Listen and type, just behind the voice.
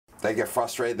they get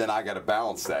frustrated, then I gotta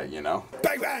balance that, you know?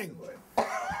 Bang, bang!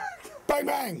 Bang,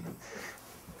 bang!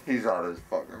 He's out of his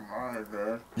fucking mind,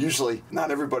 man. Usually,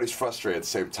 not everybody's frustrated at the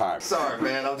same time. Sorry,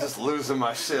 man. I'm just losing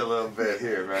my shit a little bit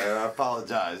here, man. I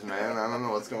apologize, man. I don't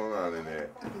know what's going on in there.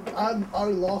 I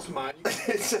already lost mine.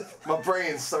 It's just, my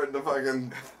brain's starting to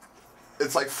fucking...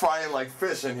 It's like frying like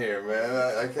fish in here, man.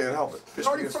 I can't help it. Fish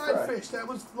already fried fish. That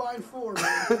was line 4,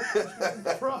 man.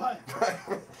 Fry.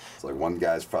 It's like one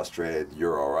guy's frustrated,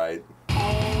 you're all right.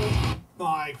 Oh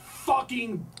my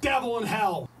fucking devil in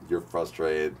hell. You're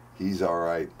frustrated, he's all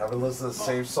right. I've been listening to the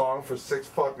same song for 6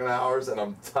 fucking hours and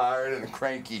I'm tired and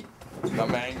cranky.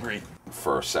 I'm angry.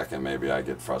 For a second, maybe I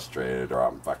get frustrated or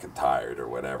I'm fucking tired or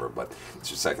whatever, but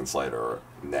 2 seconds later,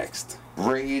 next.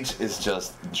 Rage is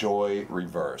just joy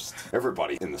reversed.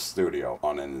 Everybody in the studio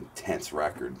on an intense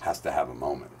record has to have a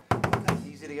moment. It's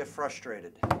easy to get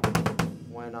frustrated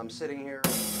when I'm sitting here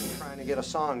and trying to get a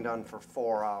song done for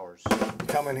 4 hours.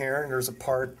 Come in here and there's a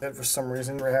part that for some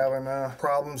reason we're having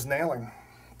problems nailing.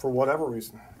 For whatever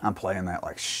reason. I'm playing that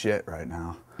like shit right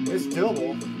now. It's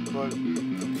doable, but...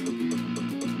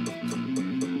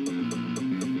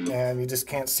 And you just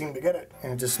can't seem to get it.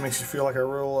 And it just makes you feel like a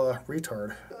real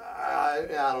retard. I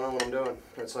don't know what I'm doing.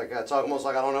 It's almost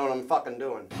like I don't know what I'm fucking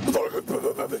doing.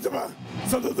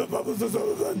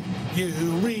 You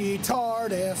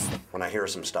retarded. When I hear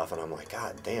some stuff and I'm like,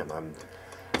 God damn, I'm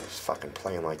just fucking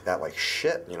playing like that like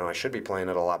shit. You know, I should be playing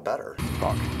it a lot better.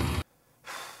 Fuck.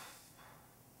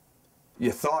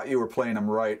 You thought you were playing them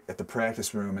right at the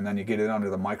practice room, and then you get it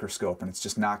under the microscope, and it's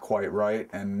just not quite right,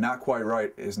 and not quite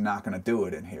right is not going to do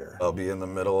it in here. I'll be in the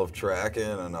middle of tracking,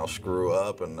 and I'll screw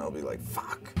up, and I'll be like,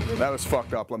 fuck. That was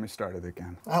fucked up. Let me start it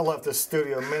again. I left this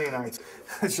studio many nights.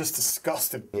 It's just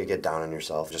disgusting. You get down on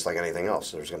yourself, just like anything else.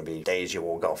 There's going to be days you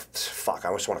will go, fuck,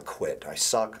 I just want to quit. I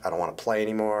suck. I don't want to play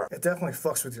anymore. It definitely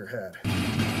fucks with your head.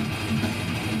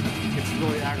 It's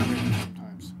really aggravating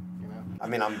sometimes, you know? I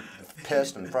mean, I'm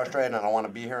pissed and frustrated and I don't want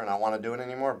to be here and I don't want to do it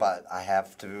anymore, but I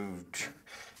have to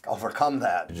overcome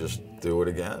that. You just do it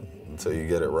again until you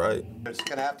get it right. You're just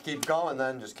going to have to keep going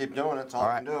then. Just keep doing it. That's all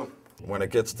I can do. When it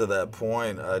gets to that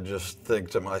point, I just think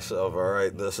to myself, all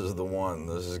right, this is the one.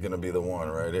 This is going to be the one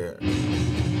right here.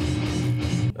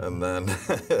 And then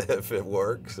if it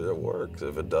works, it works.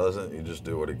 If it doesn't, you just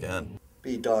do it again.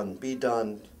 Be done. Be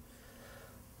done.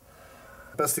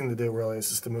 Best thing to do really is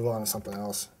just to move on to something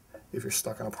else if you're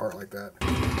stuck on a part like that.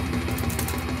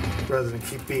 Rather than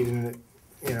keep beating it,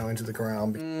 you know, into the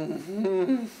ground.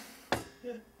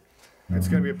 It's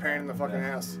gonna be a pain in the fucking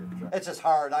ass. It's just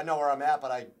hard. I know where I'm at,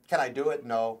 but can I do it?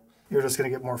 No. You're just gonna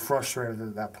get more frustrated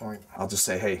at that point. I'll just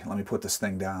say, hey, let me put this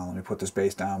thing down. Let me put this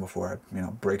bass down before I, you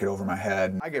know, break it over my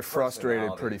head. I get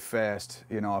frustrated pretty fast.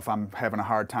 You know, if I'm having a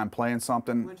hard time playing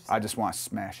something, I just want to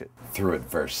smash it. Through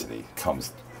adversity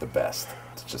comes the best.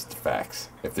 It's just the facts.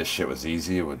 If this shit was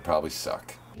easy, it would probably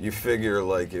suck. You figure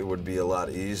like it would be a lot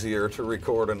easier to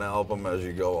record an album as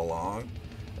you go along.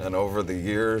 And over the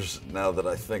years, now that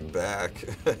I think back,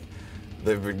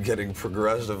 they've been getting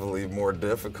progressively more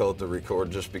difficult to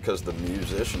record just because the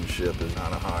musicianship is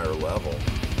on a higher level.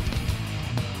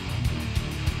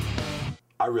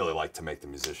 I really like to make the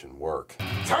musician work.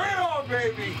 Turn it on,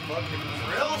 baby! Fucking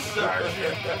drill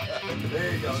sergeant.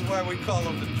 There you go. That's why we call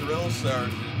him the drill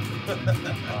sergeant.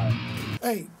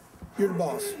 Hey, you're the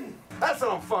boss. That's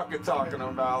what I'm fucking talking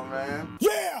about, man.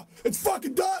 Yeah! It's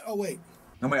fucking done! Oh, wait.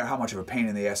 No matter how much of a pain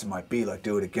in the ass it might be, like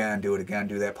do it again, do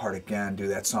that part again, do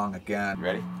that song again.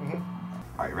 Ready? Mm-hmm.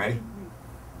 All right, ready?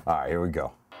 All right, here we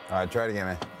go. All right, try it again,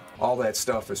 man. All that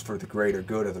stuff is for the greater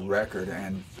good of the record,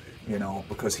 and, you know,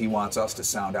 because he wants us to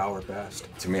sound our best.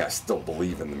 To me, I still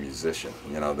believe in the musician.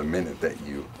 You know, the minute that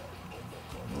you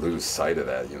lose sight of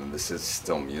that, you know, this is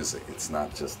still music. It's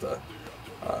not just a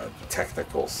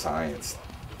technical science,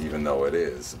 even though it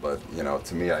is. But, you know,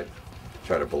 to me, I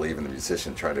try to believe in the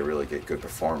musician, try to really get good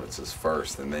performances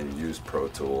first, and then use Pro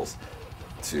Tools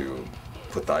to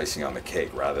put the icing on the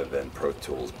cake rather than Pro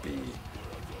Tools be,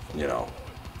 you know,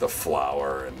 the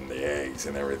flour and the eggs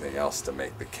and everything else to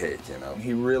make the cake, you know.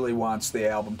 He really wants the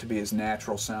album to be as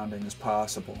natural sounding as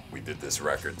possible. We did this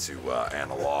record to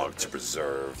analog to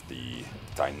preserve the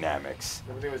dynamics.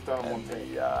 Everything was done on one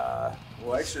take.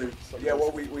 Well, actually, yeah,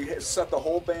 well, we set the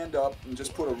whole band up and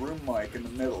just put a room mic in the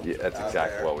middle. Yeah, that's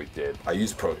exactly what we did. I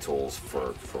use Pro Tools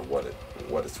for what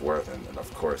it's worth, and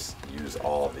of course use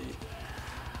all the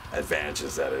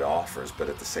advantages that it offers, but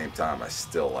at the same time I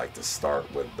still like to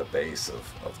start with the base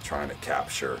of trying to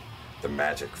capture the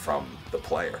magic from the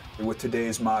player. With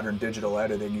today's modern digital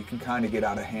editing, you can kind of get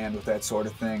out of hand with that sort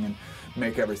of thing and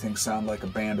make everything sound like a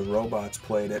band of robots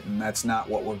played it, and that's not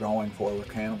what we're going for with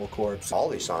Cannibal Corpse. All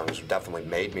these songs definitely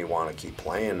made me want to keep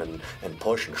playing and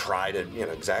push and try to,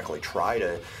 try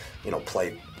to,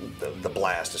 play the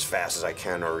blast as fast as I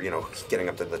can, or, getting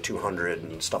up to the 200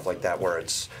 and stuff like that, where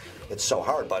it's so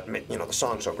hard, but, the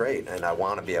song's so great, and I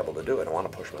want to be able to do it. I want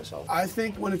to push myself. I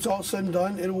think when it's all said and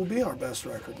done, it will be our best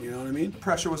record, you know what I mean?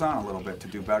 Pressure was on a little bit to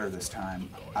do better this time.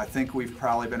 I think we've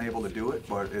probably been able to do it,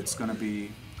 but it's going to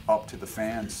be up to the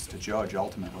fans to judge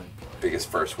ultimately. Biggest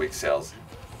first week sales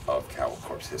of Cannibal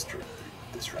Corpse history,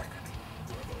 this record.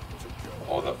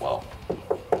 Well,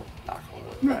 knock on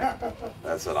wood, right?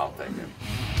 That's what I'm thinking.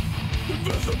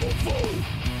 Invisible foe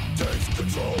takes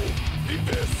control.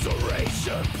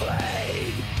 Evisceration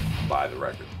played. Buy the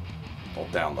record.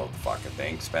 Don't download the fucking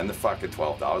thing. Spend the fucking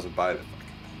 $12 and buy the fucking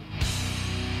thing.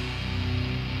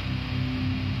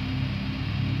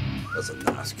 That's a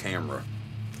nice camera.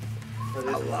 I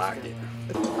like it.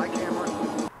 Hi, camera.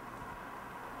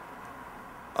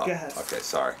 Oh, okay,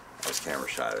 sorry. I was camera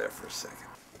shy there for a second.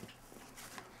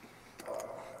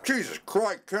 Jesus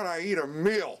Christ, can I eat a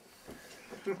meal?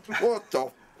 What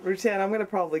the? Rutan, I'm gonna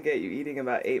probably get you eating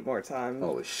about 8 more times.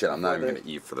 Holy shit, I'm not even gonna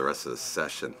eat for the rest of the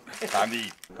session.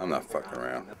 I'm not fucking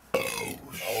around.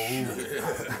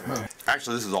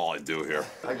 Actually, this is all I do here.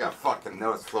 I got fucking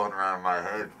notes floating around in my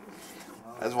head.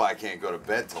 That's why I can't go to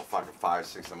bed till fucking 5,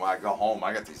 6 in the morning. I go home,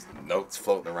 I got these notes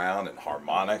floating around and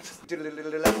harmonics.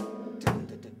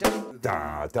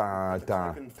 Da da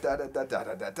da.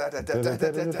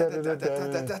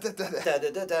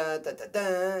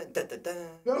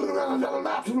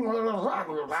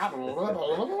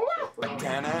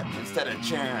 Dana instead of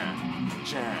chan.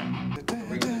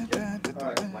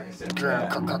 Like I said, Bam,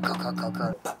 bam, bam,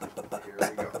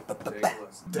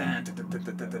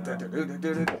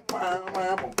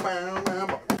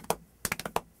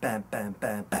 bam, bam,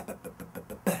 bam, bam,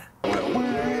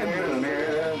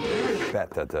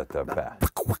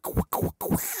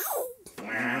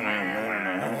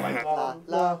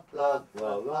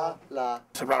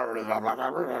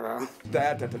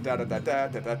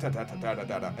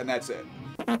 And that's it.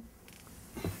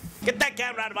 Get that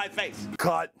camera out of my face.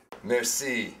 Cut.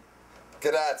 Merci.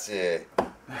 Grazie.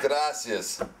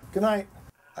 Gracias. Good night.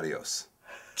 Adios.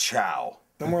 Ciao.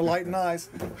 No more lighting eyes.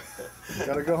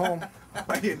 Gotta go home.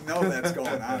 I didn't know that's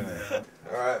going on there.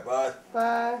 All right, bye.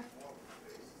 Bye.